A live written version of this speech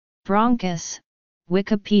Bronchus,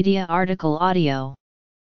 Wikipedia article audio.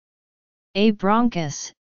 A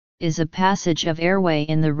bronchus is a passage of airway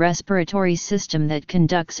in the respiratory system that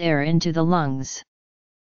conducts air into the lungs.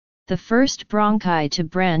 The first bronchi to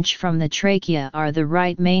branch from the trachea are the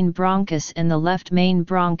right main bronchus and the left main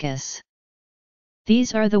bronchus.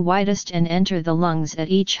 These are the widest and enter the lungs at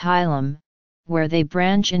each hilum, where they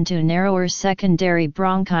branch into narrower secondary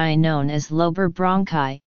bronchi known as lobar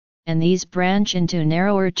bronchi, and these branch into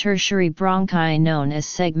narrower tertiary bronchi known as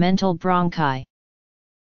segmental bronchi.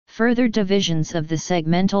 Further divisions of the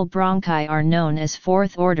segmental bronchi are known as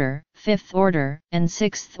fourth order, fifth order, and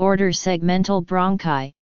sixth order segmental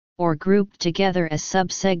bronchi, or grouped together as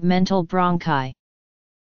subsegmental bronchi.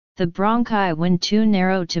 The bronchi when too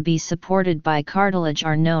narrow to be supported by cartilage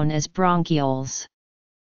are known as bronchioles.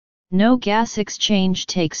 No gas exchange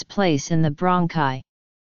takes place in the bronchi.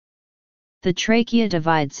 The trachea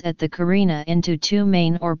divides at the carina into two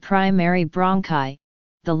main or primary bronchi,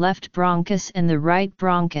 the left bronchus and the right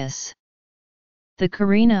bronchus. The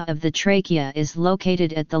carina of the trachea is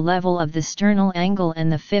located at the level of the sternal angle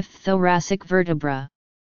and the fifth thoracic vertebra.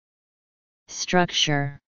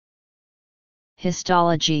 Structure.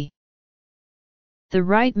 Histology. The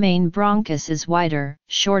right main bronchus is wider,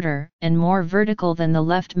 shorter, and more vertical than the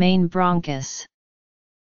left main bronchus.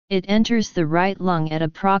 It enters the right lung at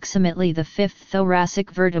approximately the fifth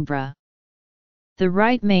thoracic vertebra. The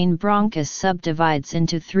right main bronchus subdivides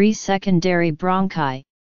into three secondary bronchi,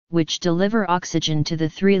 which deliver oxygen to the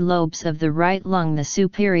three lobes of the right lung: the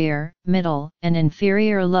superior, middle, and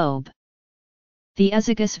inferior lobe. The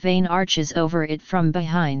esophagus vein arches over it from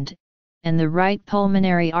behind, and the right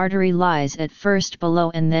pulmonary artery lies at first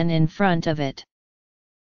below and then in front of it.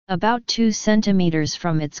 About 2 centimeters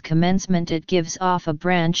from its commencement it gives off a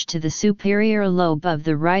branch to the superior lobe of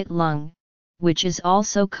the right lung, which is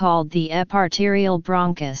also called the eparterial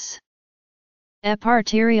bronchus.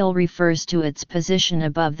 Eparterial refers to its position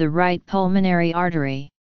above the right pulmonary artery.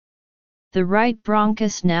 The right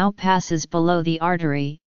bronchus now passes below the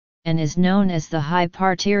artery, and is known as the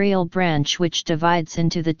hyparterial branch, which divides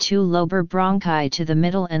into the two lobar bronchi to the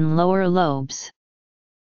middle and lower lobes.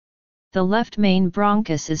 The left main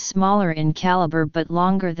bronchus is smaller in caliber but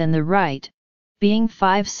longer than the right, being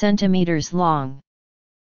 5 centimeters long.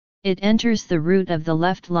 It enters the root of the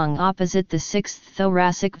left lung opposite the sixth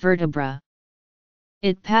thoracic vertebra.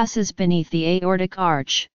 It passes beneath the aortic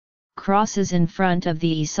arch, crosses in front of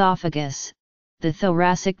the esophagus, the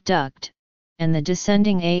thoracic duct, and the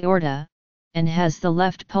descending aorta, and has the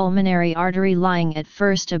left pulmonary artery lying at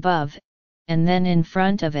first above, and then in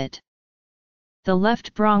front of it. The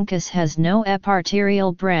left bronchus has no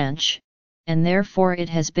eparterial branch, and therefore it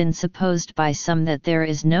has been supposed by some that there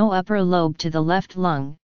is no upper lobe to the left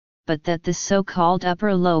lung, but that the so-called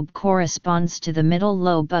upper lobe corresponds to the middle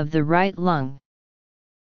lobe of the right lung.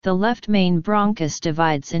 The left main bronchus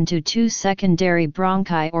divides into two secondary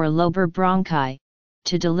bronchi or lobar bronchi,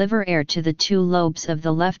 to deliver air to the two lobes of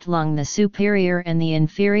the left lung: the superior and the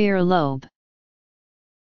inferior lobe.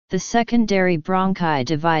 The secondary bronchi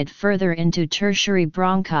divide further into tertiary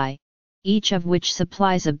bronchi, each of which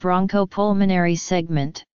supplies a bronchopulmonary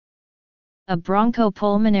segment. A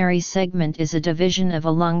bronchopulmonary segment is a division of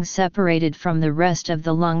a lung separated from the rest of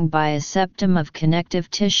the lung by a septum of connective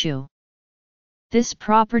tissue. This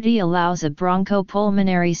property allows a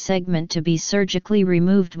bronchopulmonary segment to be surgically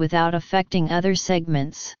removed without affecting other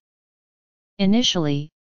segments. Initially,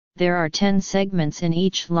 there are 10 segments in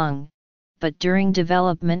each lung, but during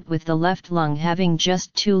development, with the left lung having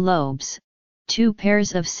just 2 lobes, 2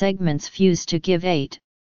 pairs of segments fuse to give 8,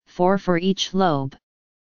 4 for each lobe.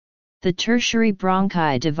 The tertiary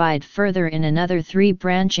bronchi divide further in another 3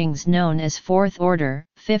 branchings known as fourth order,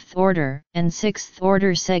 fifth order, and sixth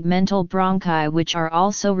order segmental bronchi, which are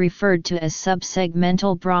also referred to as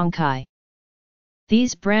subsegmental bronchi.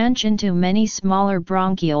 These branch into many smaller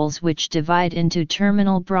bronchioles which divide into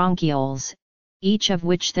terminal bronchioles, each of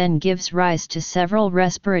which then gives rise to several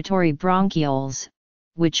respiratory bronchioles,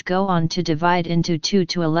 which go on to divide into 2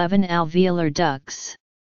 to 11 alveolar ducts.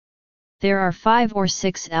 There are 5 or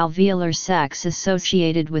 6 alveolar sacs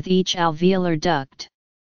associated with each alveolar duct.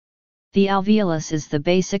 The alveolus is the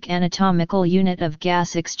basic anatomical unit of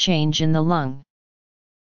gas exchange in the lung.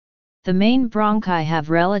 The main bronchi have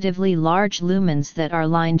relatively large lumens that are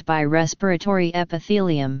lined by respiratory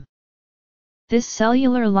epithelium. This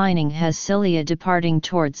cellular lining has cilia departing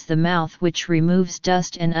towards the mouth, which removes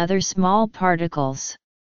dust and other small particles.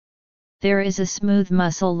 There is a smooth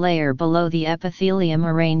muscle layer below the epithelium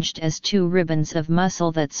arranged as 2 ribbons of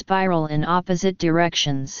muscle that spiral in opposite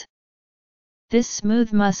directions. This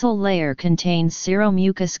smooth muscle layer contains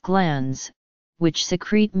seromucous glands, which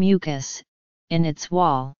secrete mucus, in its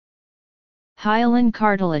wall. Hyaline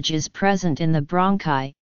cartilage is present in the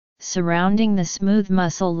bronchi, surrounding the smooth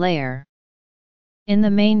muscle layer. In the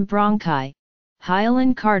main bronchi,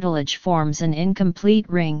 hyaline cartilage forms an incomplete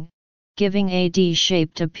ring, giving a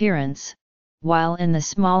D-shaped appearance, while in the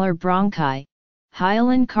smaller bronchi,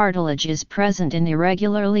 hyaline cartilage is present in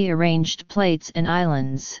irregularly arranged plates and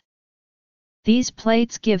islands. These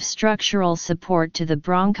plates give structural support to the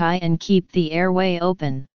bronchi and keep the airway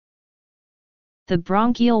open. The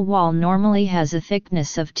bronchial wall normally has a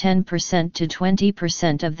thickness of 10% to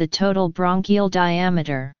 20% of the total bronchial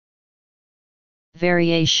diameter.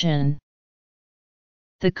 Variation.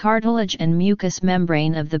 The cartilage and mucous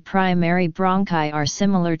membrane of the primary bronchi are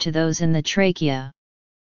similar to those in the trachea.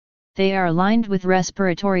 They are lined with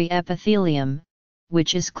respiratory epithelium,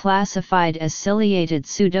 which is classified as ciliated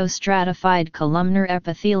pseudostratified columnar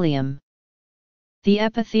epithelium. The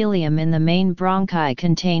epithelium in the main bronchi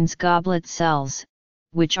contains goblet cells,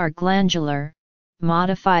 which are glandular,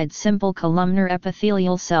 modified simple columnar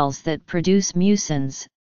epithelial cells that produce mucins,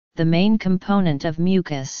 the main component of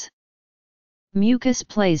mucus. Mucus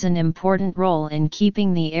plays an important role in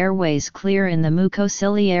keeping the airways clear in the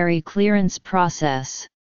mucociliary clearance process.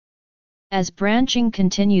 As branching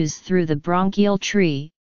continues through the bronchial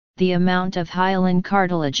tree, the amount of hyaline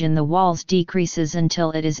cartilage in the walls decreases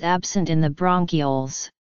until it is absent in the bronchioles.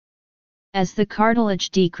 As the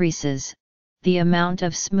cartilage decreases, the amount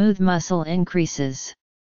of smooth muscle increases.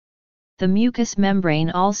 The mucous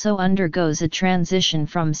membrane also undergoes a transition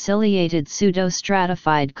from ciliated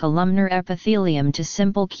pseudostratified columnar epithelium to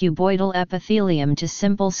simple cuboidal epithelium to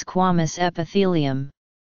simple squamous epithelium.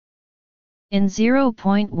 In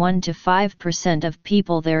 0.1 to 5% of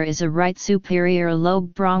people there is a right superior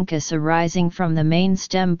lobe bronchus arising from the main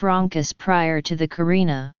stem bronchus prior to the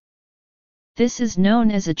carina. This is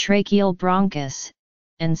known as a tracheal bronchus,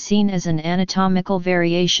 and seen as an anatomical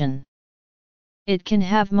variation. It can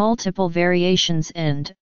have multiple variations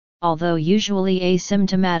and, although usually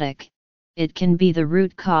asymptomatic, it can be the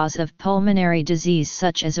root cause of pulmonary disease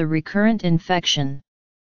such as a recurrent infection.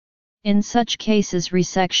 In such cases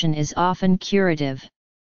resection is often curative.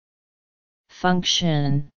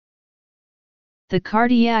 Function. The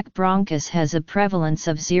cardiac bronchus has a prevalence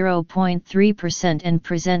of 0.3% and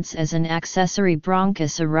presents as an accessory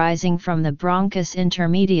bronchus arising from the bronchus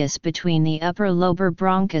intermedius between the upper lobar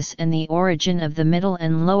bronchus and the origin of the middle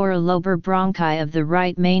and lower lobar bronchi of the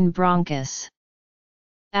right main bronchus.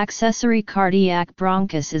 Accessory cardiac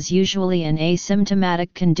bronchus is usually an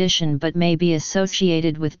asymptomatic condition but may be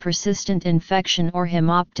associated with persistent infection or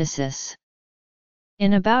hemoptysis.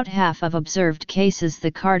 In about half of observed cases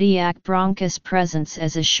the cardiac bronchus presents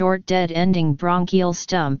as a short dead-ending bronchial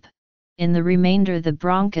stump, in the remainder the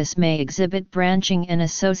bronchus may exhibit branching and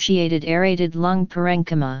associated aerated lung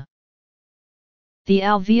parenchyma. The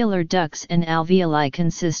alveolar ducts and alveoli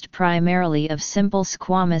consist primarily of simple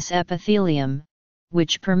squamous epithelium,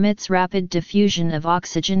 which permits rapid diffusion of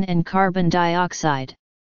oxygen and carbon dioxide.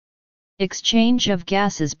 Exchange of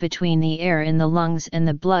gases between the air in the lungs and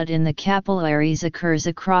the blood in the capillaries occurs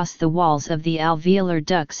across the walls of the alveolar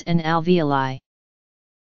ducts and alveoli.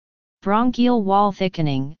 Bronchial wall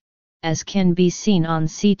thickening, as can be seen on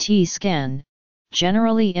CT scan,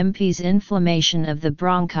 generally impedes inflammation of the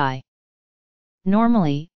bronchi.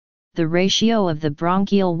 Normally, the ratio of the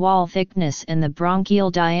bronchial wall thickness and the bronchial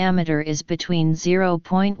diameter is between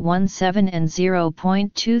 0.17 and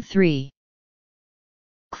 0.23.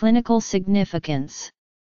 Clinical significance.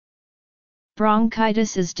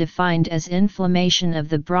 Bronchitis is defined as inflammation of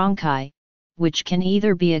the bronchi, which can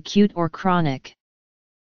either be acute or chronic.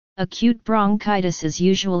 Acute bronchitis is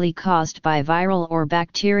usually caused by viral or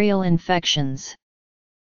bacterial infections.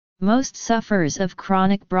 Most sufferers of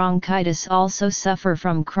chronic bronchitis also suffer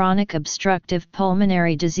from chronic obstructive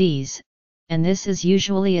pulmonary disease, and this is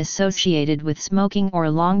usually associated with smoking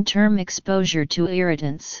or long-term exposure to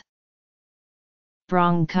irritants.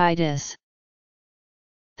 Bronchitis.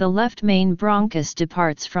 The left main bronchus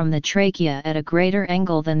departs from the trachea at a greater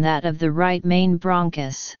angle than that of the right main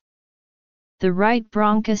bronchus. The right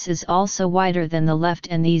bronchus is also wider than the left,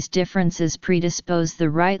 and these differences predispose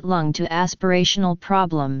the right lung to aspirational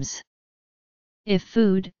problems. If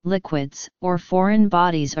food, liquids, or foreign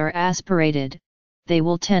bodies are aspirated, they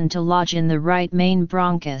will tend to lodge in the right main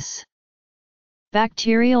bronchus.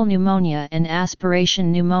 Bacterial pneumonia and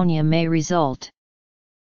aspiration pneumonia may result.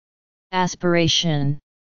 Aspiration.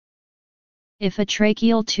 If a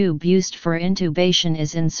tracheal tube used for intubation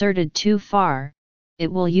is inserted too far,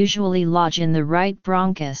 it will usually lodge in the right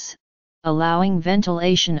bronchus, allowing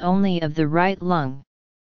ventilation only of the right lung.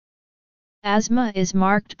 Asthma is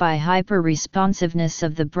marked by hyperresponsiveness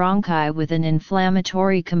of the bronchi with an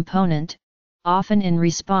inflammatory component, often in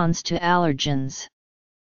response to allergens.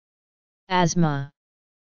 Asthma.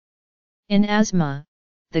 In asthma,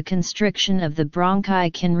 the constriction of the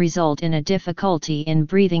bronchi can result in a difficulty in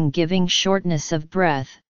breathing, giving shortness of breath.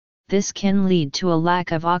 This can lead to a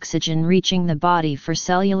lack of oxygen reaching the body for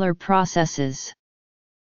cellular processes.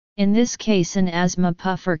 In this case, an asthma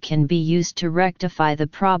puffer can be used to rectify the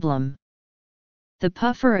problem. The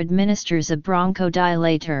puffer administers a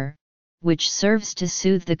bronchodilator, which serves to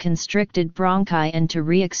soothe the constricted bronchi and to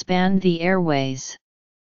re-expand the airways.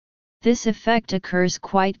 This effect occurs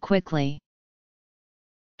quite quickly.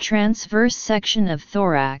 Transverse section of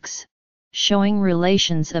thorax, showing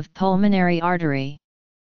relations of pulmonary artery.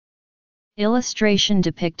 Illustration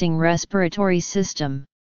depicting respiratory system.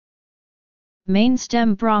 Main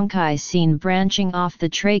stem bronchi seen branching off the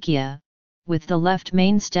trachea, with the left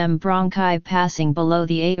main stem bronchi passing below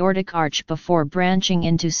the aortic arch before branching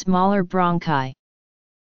into smaller bronchi.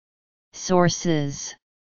 Sources.